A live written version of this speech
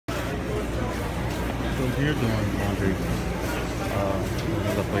here doing laundry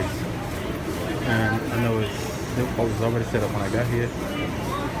another place, and I know it was already set up when I got here.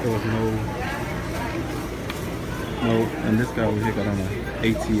 There was no, and this guy over here got on an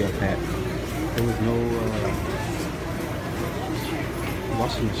ATF hat. There was no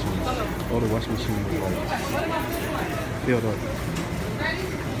washing machines. All the washing machines were like filled up.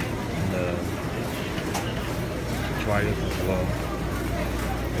 And dryers as well.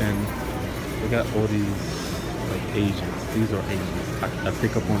 And we got all these like Asians. These are Asians. I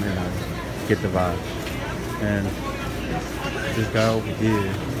pick up on it and I get the vibe. And this guy over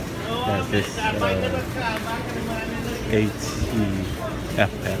here has this ATF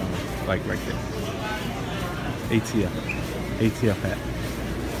hat on, like right there. ATF hat.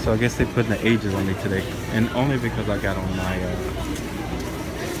 So I guess they put the ages on me today, and only because I got on my.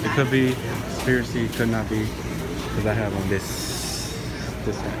 It could be conspiracy, it could not be, because I have on this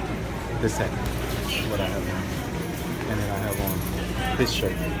hat, what I have on, and then I have on this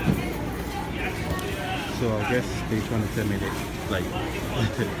shirt. So I guess they're trying to tell me that, like,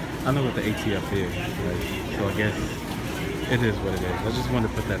 I know what the ATF is, like, so I guess it is what it is. I just wanted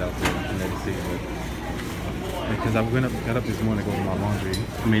to put that out there and let it see. Because I got up this morning to go to my laundry.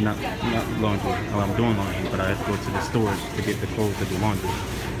 I mean, not laundry. Oh, I'm doing laundry, but I had to go to the storage to get the clothes to do laundry.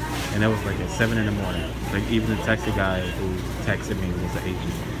 And that was like at 7 in the morning. Like even the taxi guy who taxied me was an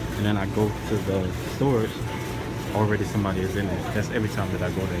agent. And then I go to the storage, already somebody is in there. That's every time that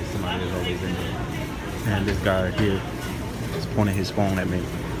I go there, somebody is always in there. And this guy here is pointing his phone at me.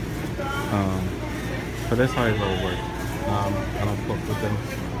 But that's how it all works. I don't fuck with them.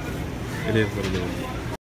 It is what it is.